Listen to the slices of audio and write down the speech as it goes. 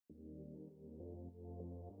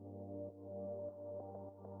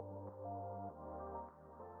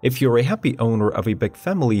If you're a happy owner of a big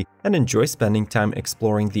family and enjoy spending time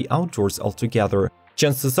exploring the outdoors altogether,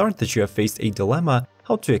 chances are that you have faced a dilemma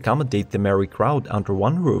how to accommodate the merry crowd under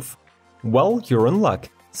one roof. Well, you're in luck,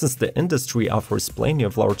 since the industry offers plenty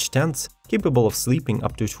of large tents capable of sleeping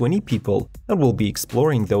up to 20 people, and we'll be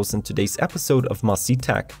exploring those in today's episode of Must See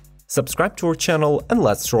Tech. Subscribe to our channel and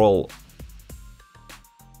let's roll!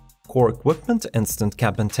 Core Equipment Instant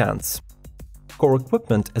Cabin Tents. Core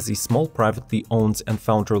Equipment is a small privately owned and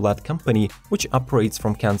founder-led company which operates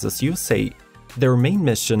from Kansas, USA. Their main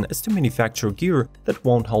mission is to manufacture gear that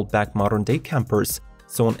won't hold back modern-day campers,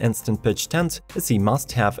 so an instant pitch tent is a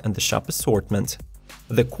must-have in the shop assortment.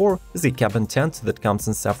 The Core is a cabin tent that comes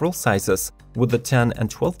in several sizes, with the 10 and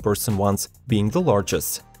 12-person ones being the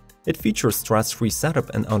largest. It features stress-free setup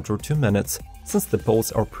in under 2 minutes, since the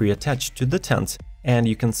poles are pre-attached to the tent, and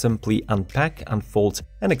you can simply unpack, unfold,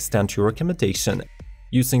 and extend your accommodation.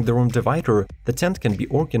 Using the room divider, the tent can be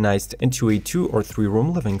organized into a 2 or 3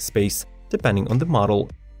 room living space, depending on the model.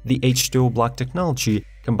 The H2O block technology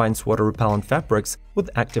combines water-repellent fabrics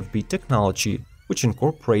with active bead technology, which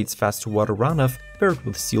incorporates faster water runoff paired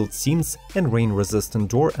with sealed seams and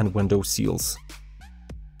rain-resistant door and window seals.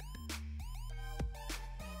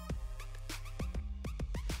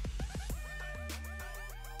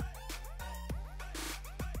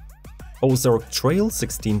 Ozark Trail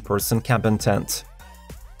 16-person cabin tent.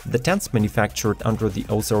 The tents manufactured under the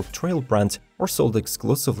Ozark Trail brand are sold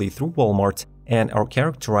exclusively through Walmart and are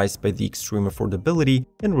characterized by the extreme affordability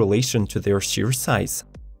in relation to their sheer size.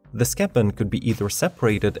 This cabin could be either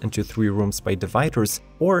separated into 3 rooms by dividers,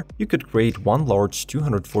 or you could create one large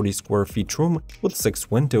 240 square feet room with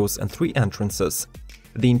 6 windows and 3 entrances.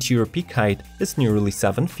 The interior peak height is nearly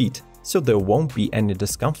 7 feet, so there won't be any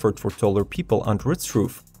discomfort for taller people under its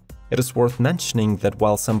roof. It is worth mentioning that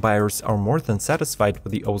while some buyers are more than satisfied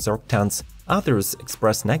with the Ozark tents, others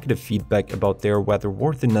express negative feedback about their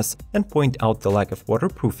weatherworthiness and point out the lack of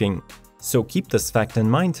waterproofing. So keep this fact in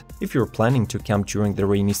mind if you're planning to camp during the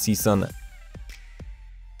rainy season.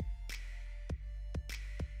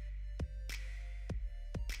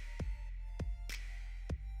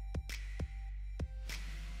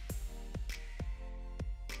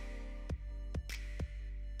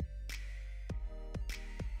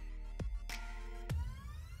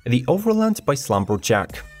 The Overland by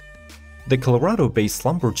Slumberjack. The Colorado-based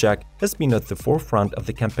Slumberjack has been at the forefront of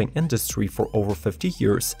the camping industry for over 50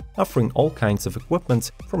 years, offering all kinds of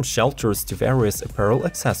equipment from shelters to various apparel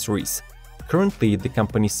accessories. Currently, the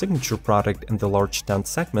company's signature product in the large tent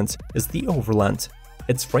segment is the Overland.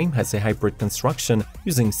 Its frame has a hybrid construction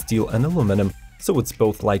using steel and aluminum, so it's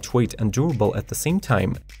both lightweight and durable at the same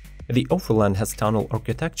time. The Overland has tunnel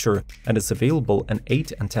architecture and is available in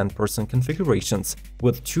 8 and 10-person configurations,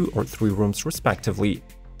 with 2 or 3 rooms respectively.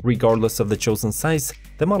 Regardless of the chosen size,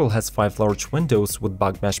 the model has 5 large windows with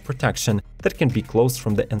bug mesh protection that can be closed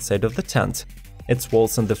from the inside of the tent. Its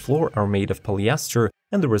walls and the floor are made of polyester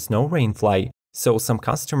and there is no rainfly, so some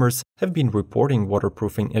customers have been reporting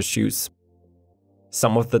waterproofing issues.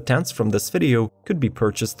 Some of the tents from this video could be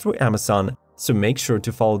purchased through Amazon, so make sure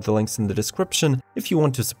to follow the links in the description if you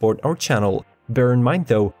want to support our channel. Bear in mind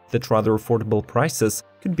though that rather affordable prices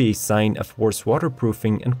could be a sign of worse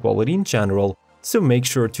waterproofing and quality in general, so make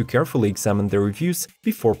sure to carefully examine the reviews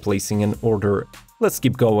before placing an order. Let's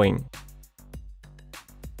keep going.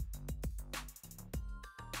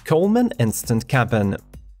 Coleman Instant Cabin.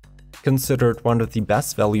 Considered one of the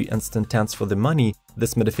best value instant tents for the money,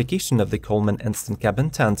 this modification of the Coleman Instant Cabin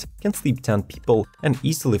tent can sleep 10 people and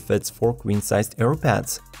easily fits 4 queen-sized air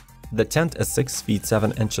beds. The tent is 6 feet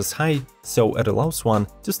 7 inches high, so it allows one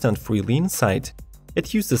to stand freely inside.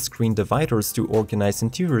 It uses screen dividers to organize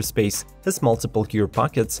interior space, has multiple gear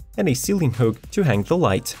pockets, and a ceiling hook to hang the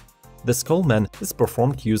light. This Coleman is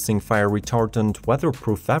performed using fire-retardant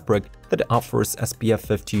weatherproof fabric that offers SPF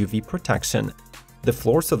 50 UV protection. The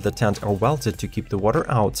floors of the tent are welded to keep the water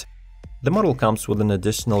out. The model comes with an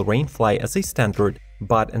additional rainfly as a standard,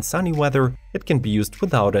 but in sunny weather, it can be used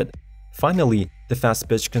without it. Finally, the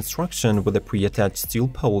fast-pitch construction with the pre-attached steel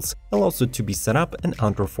poles allows it to be set up in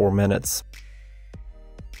under 4 minutes.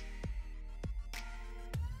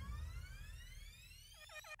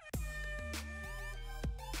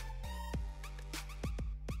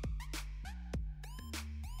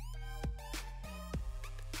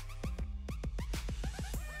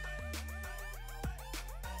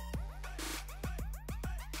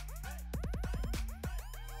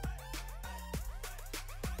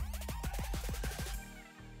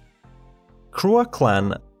 Crua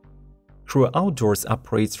Clan. Crua Outdoors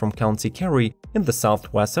operates from County Kerry in the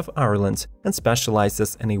southwest of Ireland and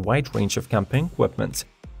specializes in a wide range of camping equipment.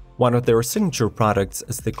 One of their signature products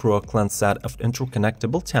is the Cleanse set of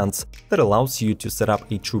interconnectable tents that allows you to set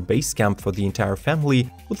up a true base camp for the entire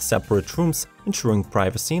family with separate rooms, ensuring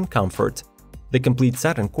privacy and comfort. The complete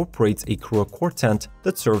set incorporates a core tent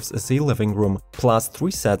that serves as a living room, plus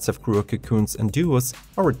 3 sets of cocoons and duos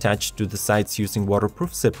are attached to the sides using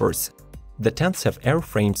waterproof zippers. The tents have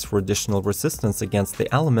airframes for additional resistance against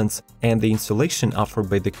the elements, and the insulation offered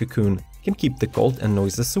by the cocoon can keep the cold and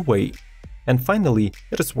noises away. And finally,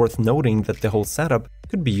 it is worth noting that the whole setup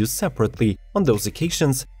could be used separately on those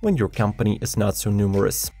occasions when your company is not so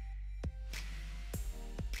numerous.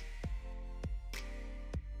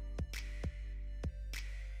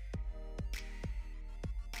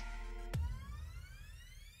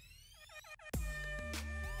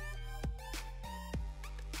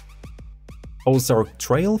 Ozark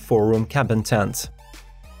Trail 4-room cabin tent.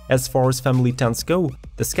 As far as family tents go,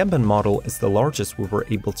 this cabin model is the largest we were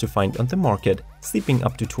able to find on the market, sleeping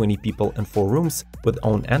up to 20 people in 4 rooms with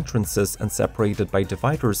own entrances and separated by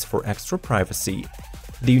dividers for extra privacy.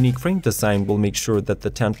 The unique frame design will make sure that the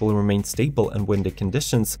tent will remain stable in windy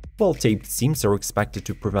conditions, while taped seams are expected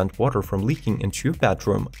to prevent water from leaking into your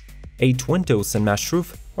bedroom. 8 windows and mesh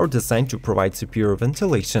roof are designed to provide superior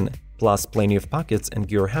ventilation, plus plenty of pockets and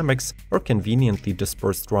gear hammocks are conveniently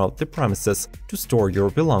dispersed throughout the premises to store your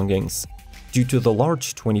belongings. Due to the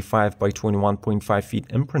large 25 by 21.5 feet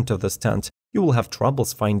imprint of this tent, you will have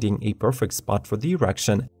troubles finding a perfect spot for the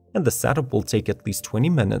erection, and the setup will take at least 20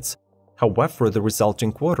 minutes. However, the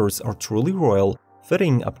resulting quarters are truly royal,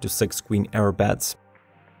 fitting up to 6 queen air beds.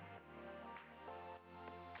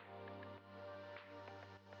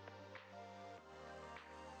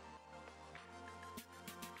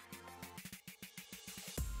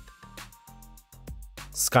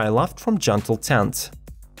 Skyloft from Gentle Tent.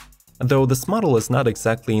 Though this model is not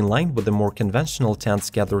exactly in line with the more conventional tents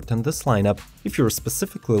gathered in this lineup, if you're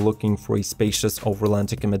specifically looking for a spacious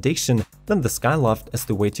overland accommodation, then the Skyloft is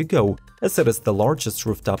the way to go, as it is the largest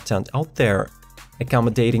rooftop tent out there.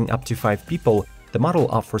 Accommodating up to 5 people, the model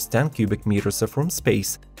offers 10 cubic meters of room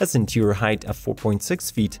space, has interior height of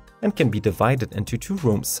 4.6 feet, and can be divided into 2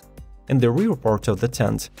 rooms. In the rear part of the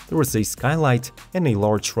tent, there is a skylight and a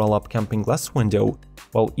large roll-up camping glass window,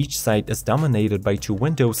 while each side is dominated by 2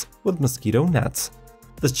 windows with mosquito nets.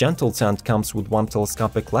 This Gentle tent comes with 1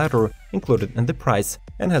 telescopic ladder included in the price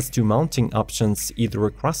and has 2 mounting options either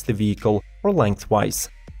across the vehicle or lengthwise.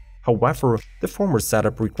 However, the former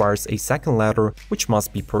setup requires a second ladder which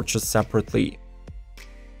must be purchased separately.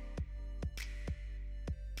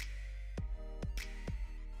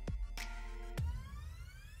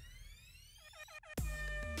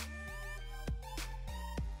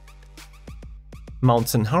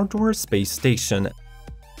 Mountain Hardware Space Station.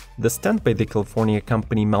 The tent by the California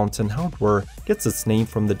company Mountain Hardware gets its name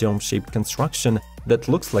from the dome-shaped construction that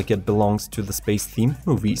looks like it belongs to the space-themed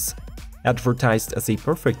movies. Advertised as a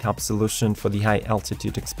perfect hub solution for the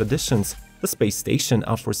high-altitude expeditions, the space station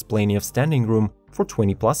offers plenty of standing room for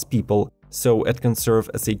 20+ people, so it can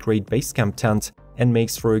serve as a great base camp tent and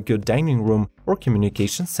makes for a good dining room or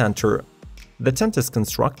communication center. The tent is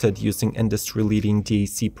constructed using industry-leading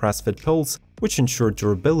DAC press-fit poles, which ensure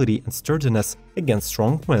durability and sturdiness against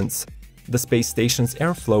strong winds. The space station's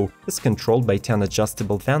airflow is controlled by 10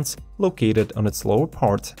 adjustable vents located on its lower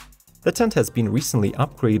part. The tent has been recently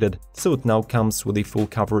upgraded, so it now comes with a full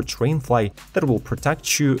coverage rainfly that will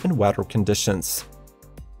protect you in weather conditions.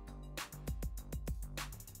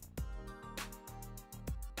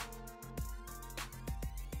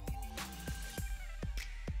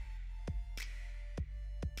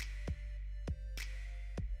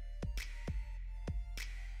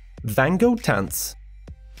 Van Gogh Tents.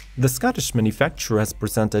 The Scottish manufacturer has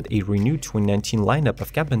presented a renewed 2019 lineup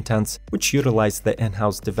of cabin tents which utilize the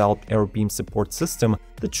in-house developed air beam support system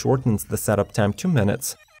that shortens the setup time to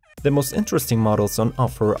minutes. The most interesting models on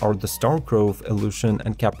offer are the Stargrove, Illusion,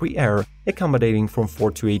 and Capri Air, accommodating from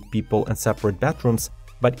 4 to 8 people in separate bedrooms,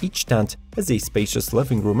 but each tent has a spacious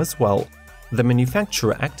living room as well. The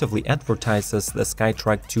manufacturer actively advertises the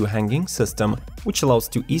SkyTrack 2 hanging system, which allows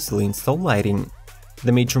to easily install lighting.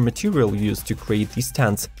 The major material used to create these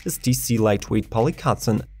tents is DC lightweight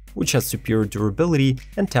polycotton, which has superior durability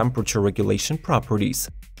and temperature regulation properties.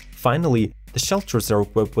 Finally, the shelters are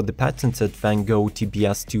equipped with the patented Van Gogh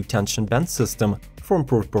TBS2 tension band system for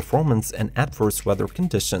improved performance in adverse weather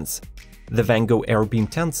conditions. The Van Gogh Airbeam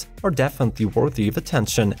tents are definitely worthy of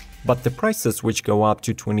attention, but the prices, which go up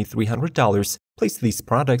to $2,300, place these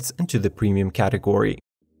products into the premium category.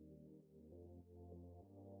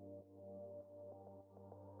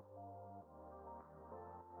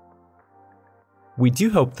 We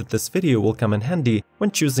do hope that this video will come in handy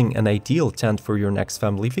when choosing an ideal tent for your next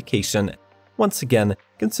family vacation. Once again,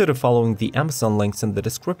 consider following the Amazon links in the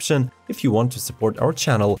description if you want to support our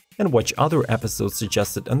channel and watch other episodes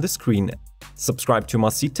suggested on the screen. Subscribe to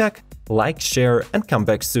Must See Tech, like, share, and come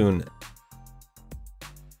back soon.